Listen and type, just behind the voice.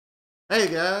Hey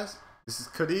guys, this is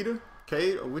Kadita,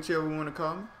 Cade, or whichever you want to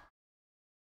call me.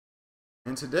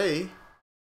 And today,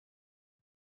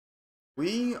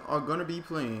 we are going to be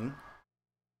playing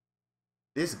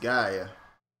Disgaea.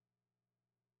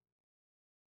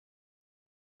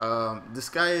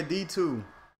 Disgaea D2.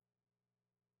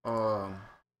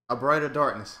 A Brighter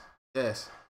Darkness. Yes.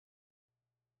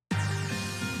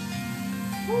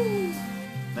 Woo.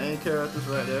 Main characters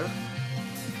right there.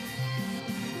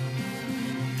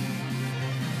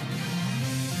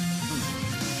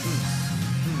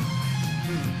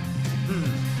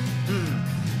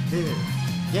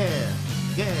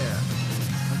 Yeah.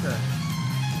 Okay.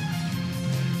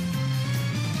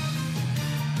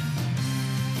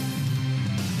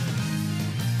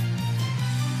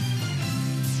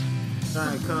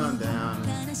 Trying to calm down.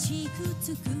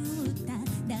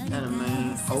 And the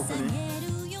main opening.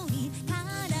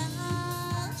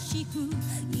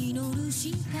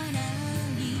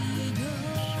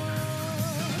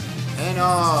 And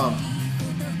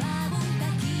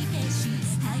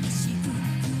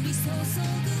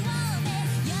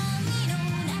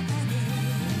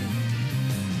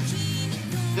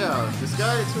yeah,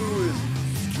 Disgaea 2 is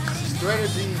a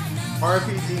strategy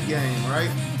RPG game,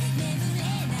 right?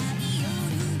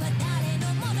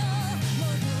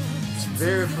 It's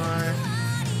very fun.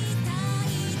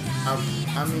 I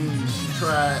mean, you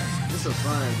try it. It's a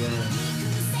fun game.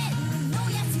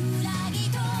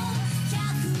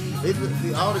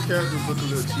 All the characters look a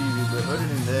little cheesy, but other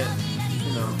than that,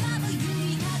 you know,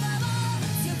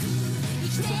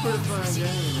 it's a pretty fun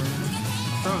game,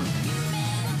 man.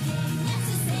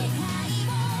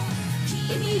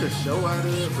 They made a show out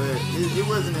of it, but it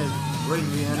wasn't as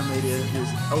greatly animated as this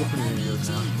opening is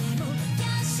now.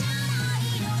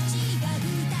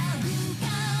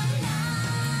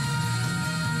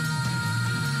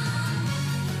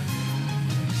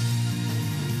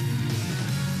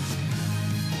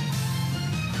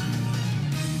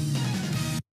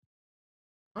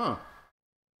 Huh.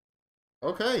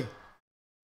 Okay.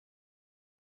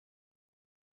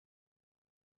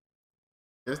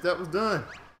 Guess that was done.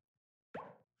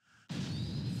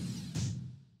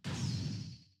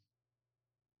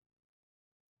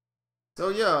 So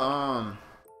yeah,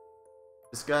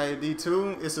 Disgaea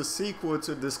D2 is a sequel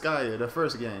to Disgaea, the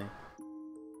first game.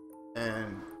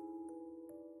 And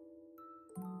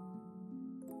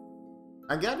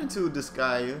I got into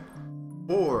Disgaea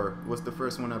 4 was the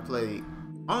first one I played.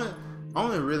 I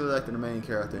only really liked the main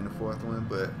character in the fourth one,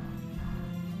 but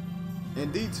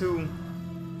in D2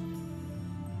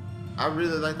 I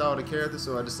really liked all the characters,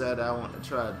 so I decided I want to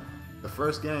try the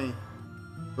first game,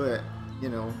 but you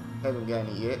know, haven't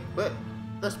gotten it yet. But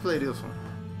let's play this one.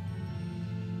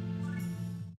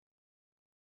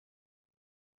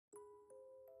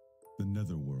 The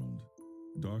Netherworld,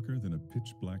 darker than a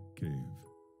pitch-black cave,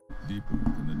 deeper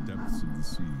than the depths of the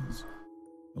seas.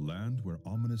 A land where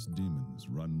ominous demons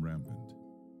run rampant.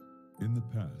 In the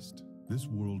past, this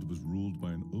world was ruled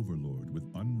by an overlord with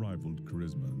unrivaled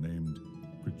charisma named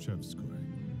Krichevskoy.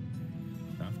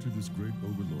 After this great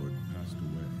overlord passed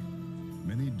away,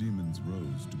 many demons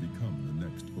rose to become the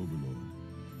next overlord,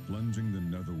 plunging the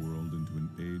Netherworld into an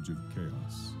age of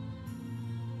chaos.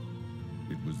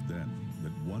 It was then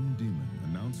that one demon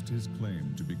announced his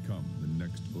claim to become the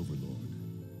next overlord.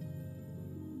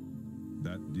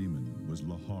 That demon was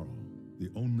Laharo, the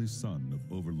only son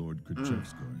of Overlord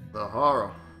Krichevskoy.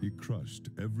 Laharo. He crushed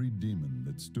every demon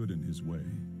that stood in his way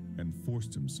and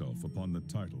forced himself upon the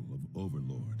title of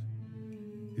Overlord.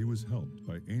 He was helped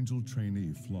by angel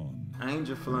trainee Flan.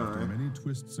 Angel Flan. After many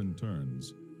twists and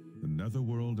turns, the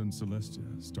Netherworld and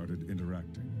Celestia started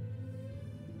interacting.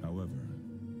 However,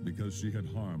 because she had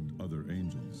harmed other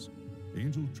angels,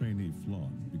 angel trainee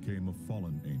Flan became a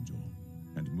fallen angel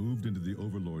and moved into the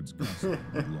Overlord's castle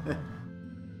with Laharo.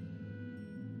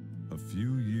 A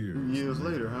few years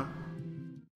later, huh?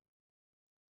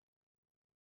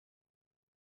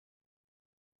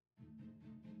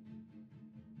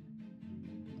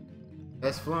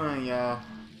 That's fun, y'all.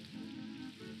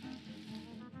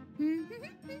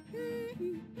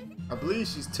 I believe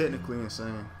she's technically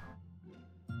insane.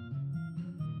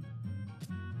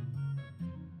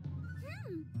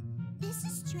 This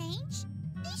is strange.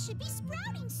 They should be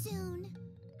sprouting soon.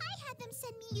 I had them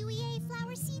send me UEA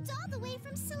flower seeds all the way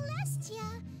from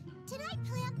Celestia. Did I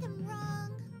plant them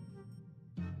wrong?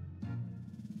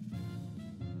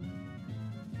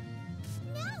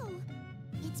 No.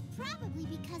 It's probably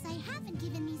because I haven't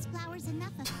given these flowers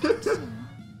enough affection.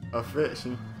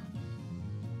 Affection.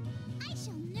 I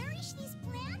shall nourish these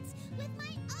plants with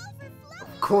my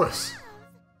overflowing Of course.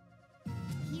 love.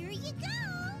 Here you go.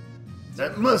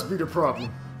 That must be the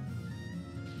problem.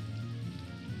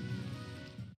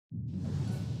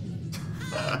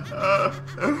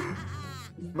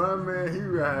 My man, he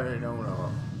riding on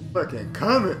a fucking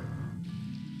comet.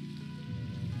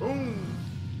 Boom.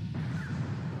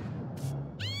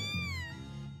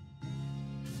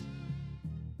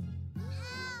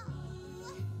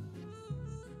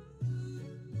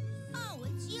 Oh,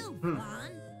 it's you,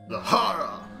 Fawn. The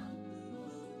horror.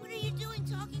 What are you doing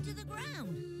talking to the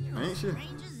ground? You're Ain't as you?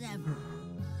 strange as ever.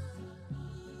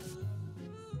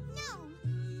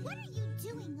 No. What are you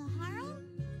doing, Laharo?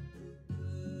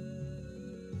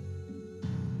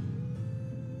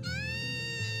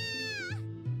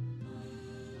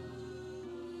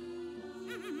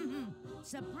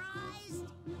 Surprised?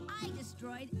 I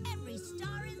destroyed every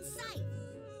star in sight.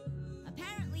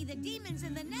 Apparently the demons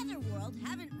in the Netherworld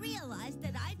haven't realized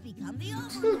that I've become the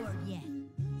Overlord yet.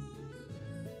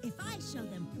 If I show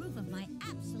them proof of my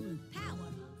absolute power,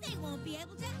 they won't be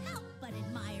able to help but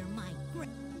admire my grit.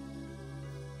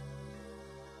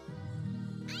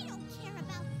 I don't care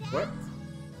about that. What?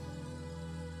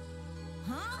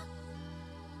 Huh?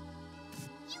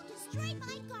 You destroyed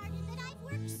my garden that I've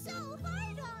worked so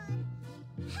hard on.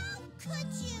 How could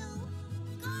you?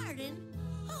 Garden?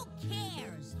 Who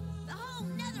cares? The whole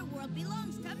Netherworld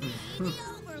belongs to me, the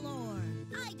Overlord.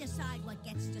 I decide what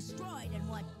gets destroyed and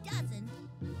what doesn't.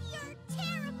 You're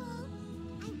terrible.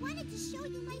 I wanted to show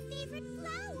you my favorite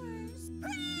flowers.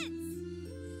 Prince!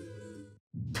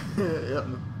 Yep.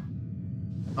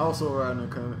 Also riding a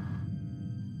comet.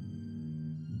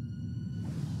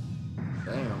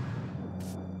 Damn.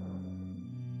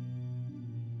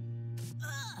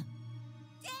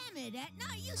 Damn it,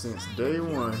 Etna, you Since tried day to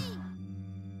kill one.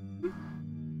 me.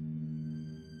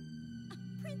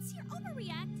 Prince, you're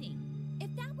overreacting.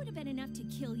 If that would have been enough to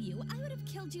kill you, I would have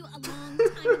killed you a long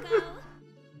time ago.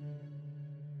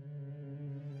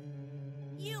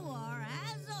 You are,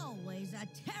 as always, a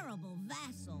terrible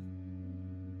vassal.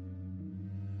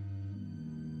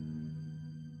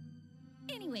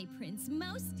 Anyway, Prince,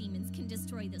 most demons can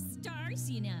destroy the stars,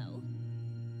 you know.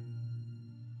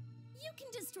 You can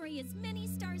destroy as many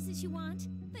stars as you want,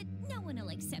 but no one will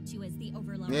accept you as the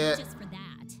Overlord Yeah. just for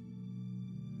that.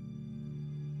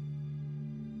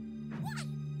 What?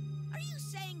 Are you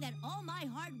saying that all my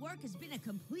hard work has been a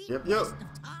complete Yep. waste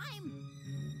of time?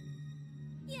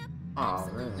 Yep, Aw,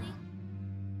 absolutely. man.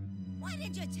 Why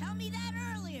didn't you tell me that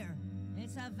earlier?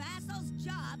 It's a vassal's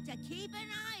job to keep an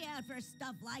eye out for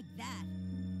stuff like that.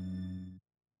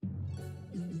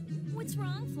 What's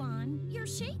wrong, Flan? You're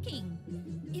shaking.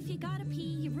 If you gotta pee,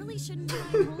 you really shouldn't try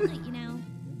and hold it, you know.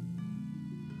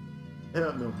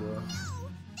 Hell no, boy. No,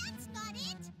 that's not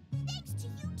it. Thanks to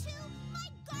you two, my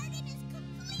garden is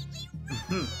completely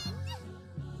ruined.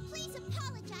 Please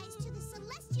apologize to the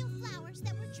celestial flowers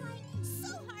that were trying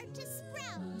so hard to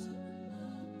sprout.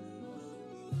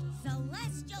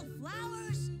 Celestial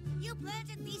flowers? You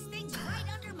planted these things right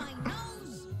under my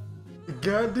nose?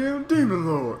 Goddamn demon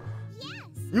lord. Yes.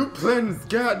 You planting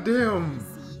goddamn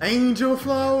angel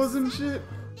flowers and shit?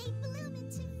 They bloom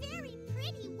into very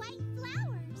pretty white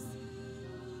flowers.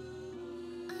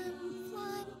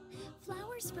 Flan,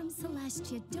 flowers from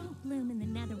Celestia don't bloom in the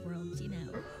Netherworld, you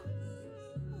know.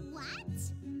 What?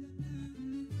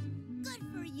 Good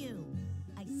for you.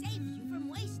 I saved you from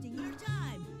wasting your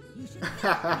time. You should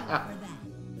thank me for that.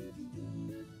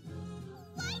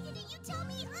 Why didn't you tell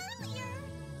me earlier?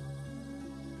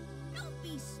 Don't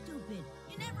be stupid.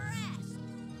 You never asked.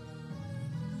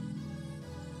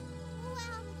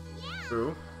 Well, yeah.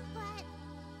 True. But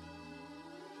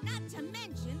not to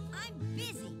mention, I'm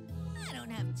busy. I don't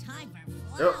have time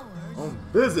for Yep. flowers. I'm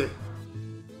busy.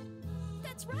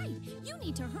 That's right. You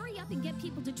need to hurry up and get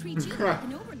people to treat you like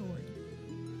an overlord.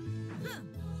 Huh.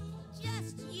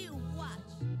 Just you watch.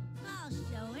 I'll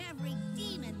show every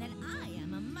demon that I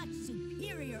am a much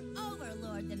superior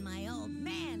overlord than my old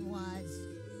man was.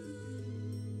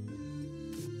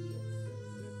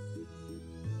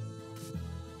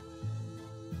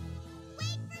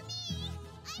 Wait for me!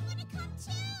 I want to come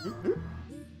too!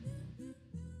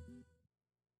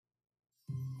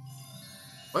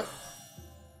 What?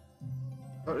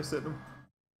 Oh, they said them.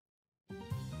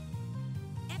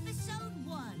 Episode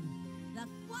 1. The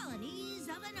Qualities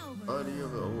of an Overlord. Body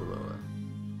of the overlord.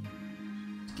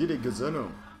 Get it,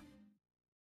 Gazano.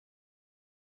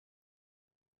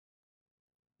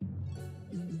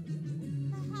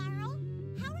 Maharo,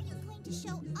 how are you going to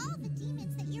show all the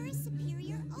demons that you're a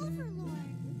superior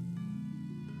overlord?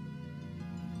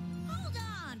 Hold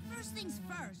on! First things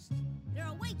first. There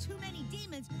are way too many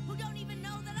demons who don't even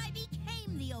know that I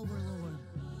became the overlord.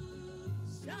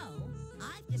 So,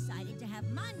 I've decided to have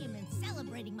monuments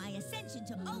celebrating my ascension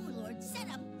to overlord set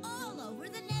up all over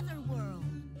the Netherworld.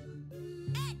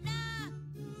 Etna!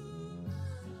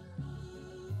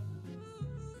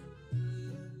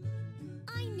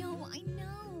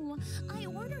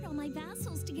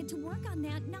 work on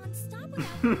that non-stop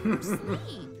without getting more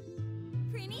sleep.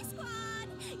 Prinny Squad,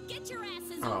 get your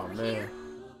asses Oh over man, here.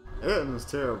 Edna's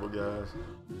terrible, guys.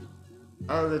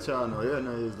 I'll let y'all know,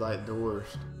 Edna is like the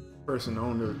worst person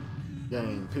on the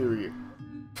game, period.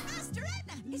 Master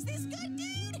Edna, is this good,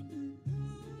 dude?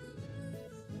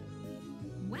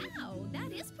 Wow,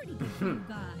 that is pretty good for you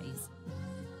guys.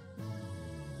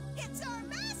 It's our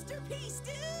masterpiece,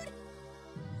 dude!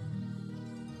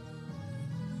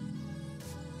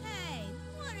 Hey,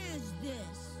 what is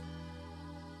this?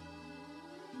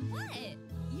 What?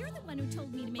 You're the one who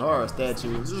told me to make Alright, all the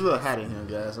statues. It's a little hot in here,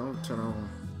 guys. I'm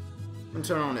gonna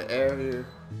turn on the air here.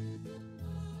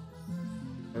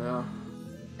 You know?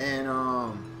 And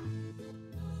oh,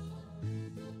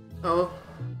 Look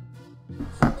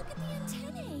at the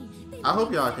antennae. They I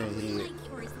hope look y'all can't exactly hear it. like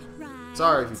yours, right?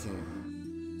 sorry if you can.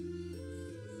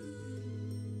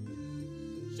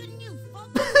 Shouldn't you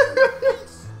focus on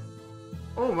this?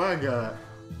 Oh my god.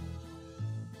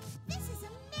 This is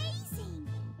amazing!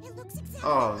 It looks exactly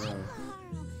Oh, like man.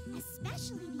 Laharl,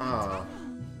 especially the Oh.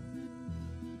 antennae.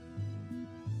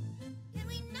 Can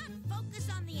we not focus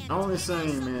on the I'm only antennae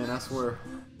saying, so man, I much? swear.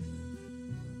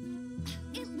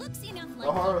 It looks enough like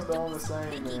Laharl's you. the Don't only be so same,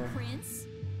 picky, man. Prince.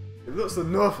 It looks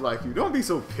enough like you. Don't be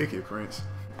so picky, Prince.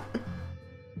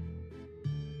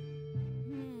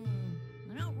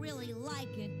 I don't really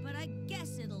like it, but I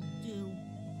guess it'll do.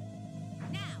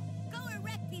 Now, go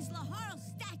erect these Laharl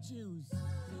statues.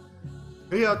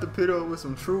 He have to pit up with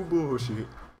some true bullshit.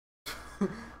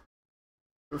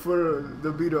 For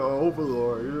to be the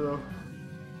overlord, you know?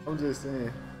 I'm just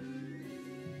saying.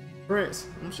 Prince,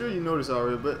 I'm sure you know this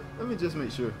already, but let me just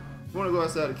make sure. You want to go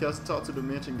outside the castle, talk to the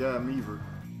Dimension Guy Meaver.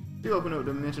 You open up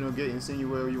the dimensional gate and send you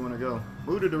wherever you want to go.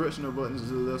 Move the directional buttons to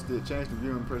the left stick, change the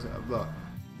viewing person, blah.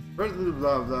 Press the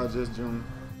blah blah, just jump.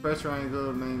 Press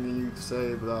triangle, main menu to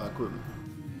save, blah, equipment.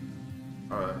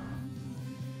 Alright.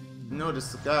 You know, the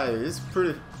sky is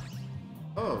pretty.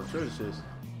 Oh, treasure chest.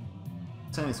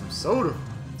 Contain some soda.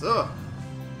 What's up?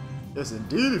 Yes,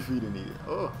 indeed, if you need it.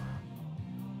 Oh.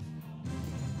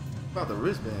 About the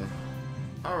wristband.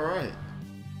 Alright.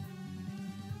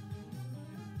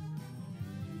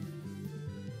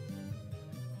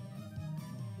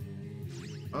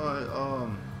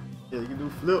 Alright, yeah, you can do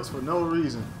flips for no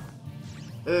reason.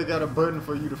 It got a button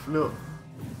for you to flip.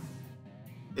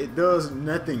 It does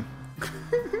nothing.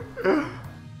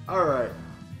 Alright.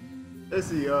 Let's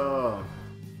see, huh.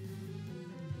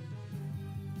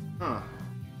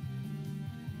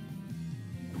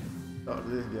 Talk to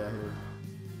this guy here.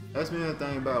 Ask me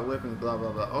anything about weapons, blah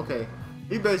blah blah. Okay.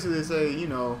 He basically say, you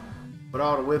know, what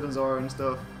all the weapons are and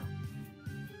stuff.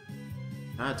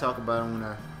 I talk about them when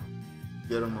I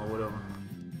get them or whatever.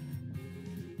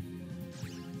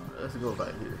 Alright, let's go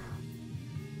back here.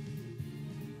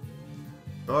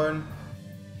 Garden.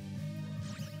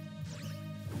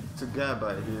 It's a guy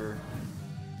back here.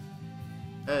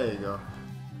 There you go.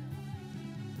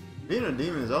 Being a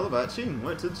demon is all about cheating.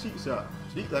 Went to the cheat shop.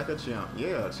 Cheat like a champ.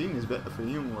 Yeah, cheating is better for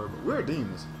human world, but we're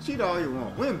demons. Cheat all you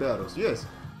want. Win battles, yes.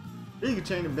 You can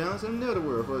change the balance in another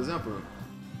world. For example,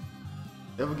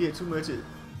 ever get too much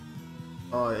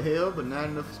hell but not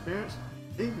enough experience?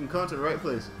 You can come to the right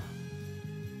place.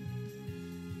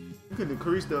 You can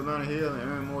decrease the amount of hell and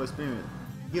earn more experience.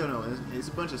 You know, it's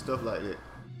a bunch of stuff like that.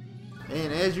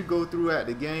 And as you go throughout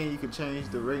the game, you can change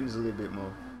the ratings a little bit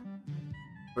more.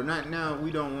 But right now,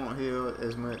 we don't want hell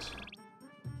as much.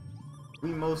 We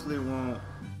mostly want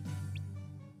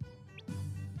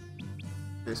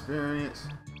experience,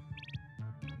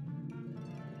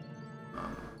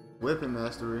 weapon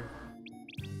mastery,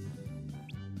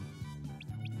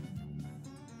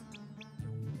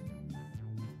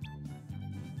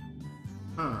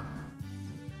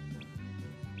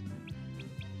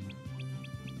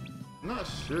 not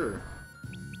sure.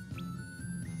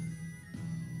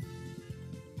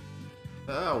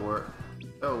 That'll work.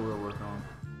 That will work on.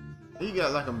 You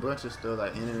got like a bunch of stuff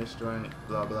like enemy strength,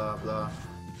 blah blah blah.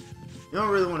 You don't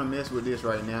really want to mess with this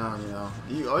right now, you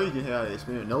know. Or you can have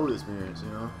experience, no experience,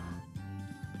 you know.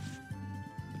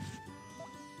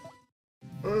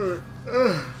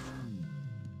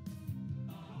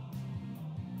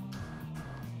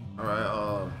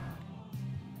 Alright,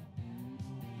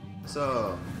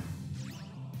 so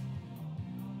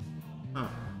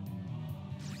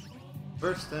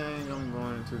first thing I'm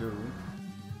going to do,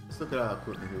 let's look at our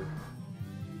equipment here.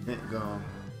 Mint gum.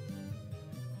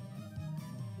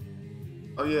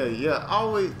 Oh yeah.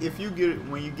 Always, if you get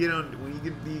when you get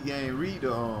the game, read the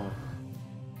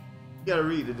you gotta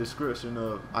read the description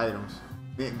of items.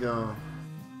 Mint gum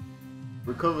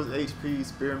recovers HP.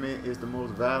 Spearmint is the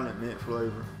most violent mint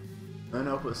flavor.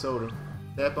 Unupper soda.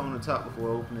 Tap on the top before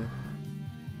opening.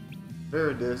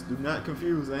 Fairy dust. Do not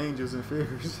confuse angels and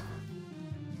fairies.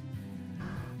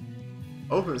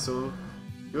 Open so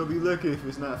you'll be lucky if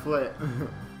it's not flat.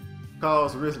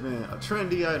 Calls wristband. A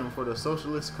trendy item for the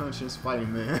socialist conscience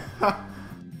fighting man.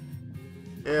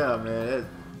 Yeah, man.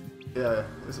 Yeah,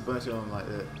 it's a bunch of them like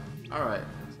that. Alright.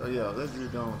 So yeah, let's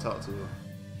just go and talk to her.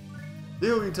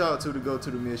 Then we talk to go to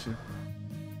the mission.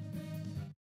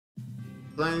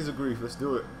 Planes of Grief. Let's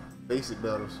do it. Basic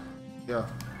battles. Yeah,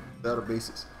 battle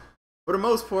basics. For the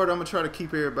most part, I'm gonna try to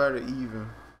keep everybody even.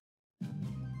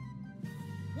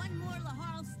 One more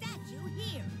Lahal statue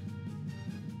here.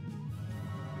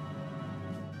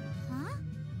 Huh?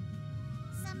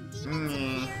 Some demons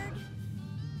appeared.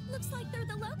 Looks like they're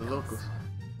the locals. The locals.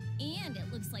 And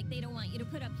it looks like they don't want you to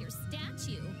put up your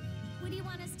statue. What do you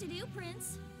want us to do,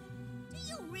 Prince? Do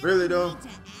you Really, though? need to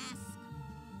ask?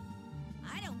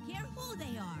 I don't care who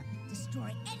they are.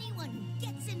 Destroy anyone who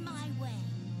gets in my way.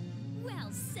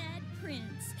 Well said,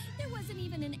 Prince. There wasn't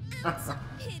even an ounce of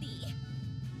pity.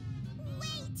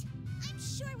 Wait! I'm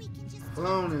sure we can just...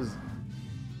 Clone is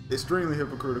extremely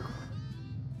hypocritical.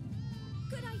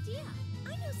 Good idea.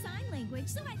 I know sign language,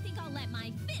 so I think I'll let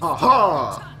my fist do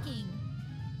Aha! the talking.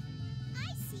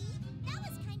 I see. That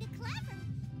was kind of clever.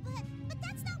 But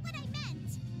that's not what I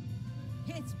meant.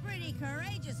 It's pretty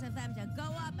courageous of them to go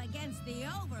up against the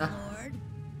Overlord.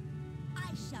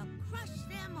 I shall crush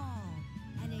them all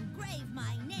and engrave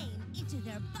my name into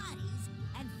their bodies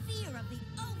and fear of the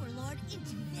Overlord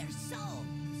into their souls.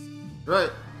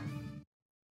 Right.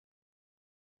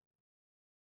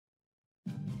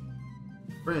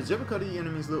 Friends, you ever cut the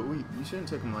enemies look weak? You shouldn't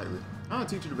take them lightly. I'll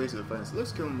teach you the basics of defense.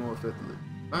 Let's kill them more effectively.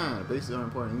 Fine, the basics are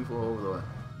important even for Overlord.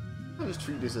 I'll just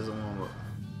treat this as a warm-up.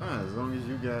 Fine, as long as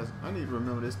you guys... I need to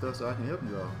remember this stuff so I can help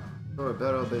you all. So a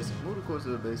battle basic. Move the course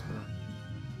of the base plan.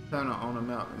 Panel on the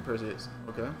map and press X.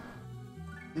 Okay.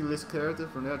 You list character.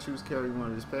 From there, choose character you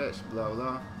want to dispatch. Blah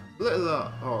blah.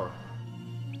 Blah R.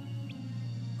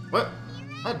 What?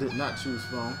 I did not choose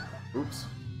phone. Oops.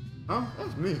 Huh?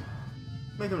 That's me.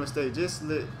 Make a mistake. Just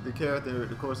select the character,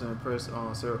 the course, and press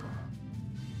on circle.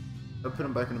 I'll put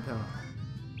him back in the panel.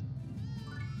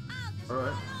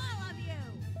 Alright.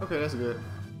 Okay, that's good.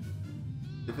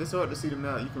 If it's hard to see the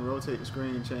map, you can rotate the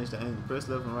screen and change the angle. Press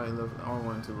left and right and left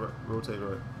R1 to rotate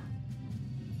right.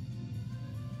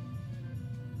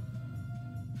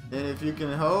 And if you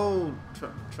can hold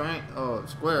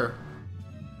square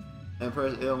and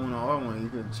press L1 or R1, you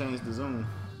can change the zoom.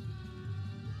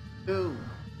 Dude.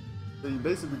 So you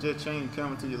basically just change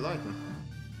camera to your liking.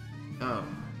 Now,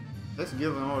 let's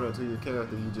give an order to your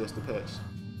character you just dispatched.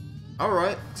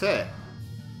 Alright, tap.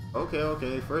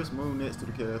 Okay. First move next to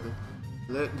the character.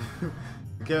 Let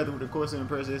the character with the course and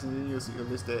press S, and then you'll see a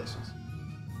list of actions.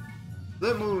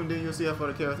 Let move and then you'll see how far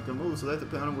the character can move. Select the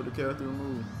panel with the character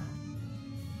move.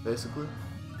 Basically.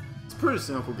 It's pretty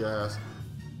simple, guys.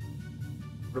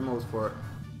 For the most part.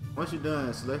 Once you're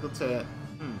done, select a tab.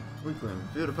 Weakling.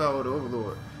 Feel the power of the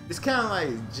Overlord. It's kind of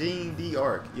like Gene D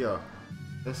Arc. Yeah.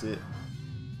 That's it.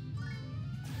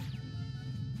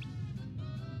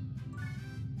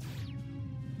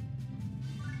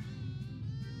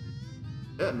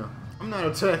 No, I'm not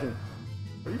attacking.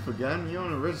 Have you forgotten? You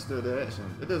only register the action.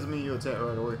 It doesn't mean you attack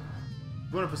right away. If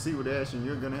you want to proceed with the action,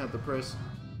 you're going to have to press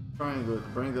triangle to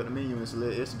bring up the menu and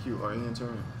select execute or end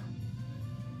turn.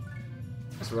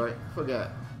 That's right,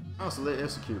 forgot. I'll select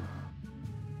execute.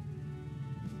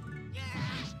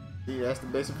 See, that's the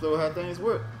basic flow of how things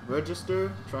work.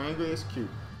 Register, triangle, execute.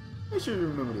 Make sure you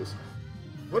remember this.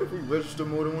 What if we register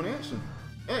more than one action?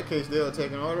 In that case, they'll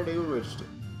attack in order they will register.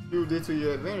 Use this to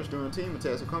your advantage during team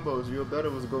attacks or combos. Your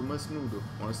battle will go much smoother.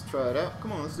 Want to try it out?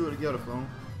 Come on, let's do it together, phone.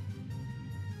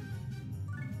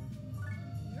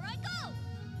 Here I go!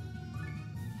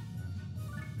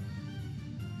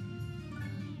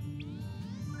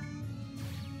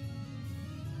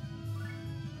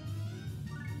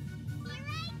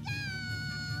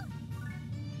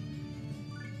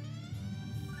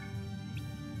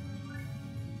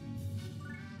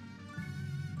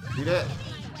 See that?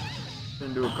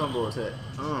 Then do a combo attack.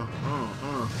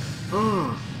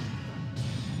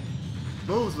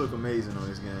 Moves look amazing on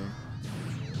this game.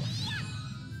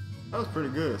 That was pretty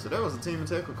good. So that was a team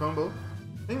attack or combo.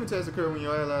 Team attacks occur when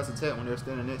your allies attack when they're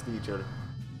standing next to each other.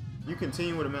 You can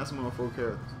team with a maximum of 4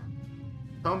 characters.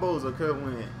 Combos occur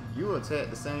when you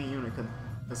attack the same unit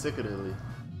consecutively.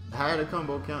 The higher the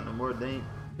combo count, the more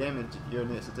damage your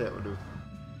next attack will do.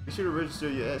 Be sure to register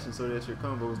your actions so that your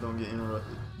combos don't get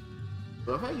interrupted.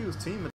 So if I use team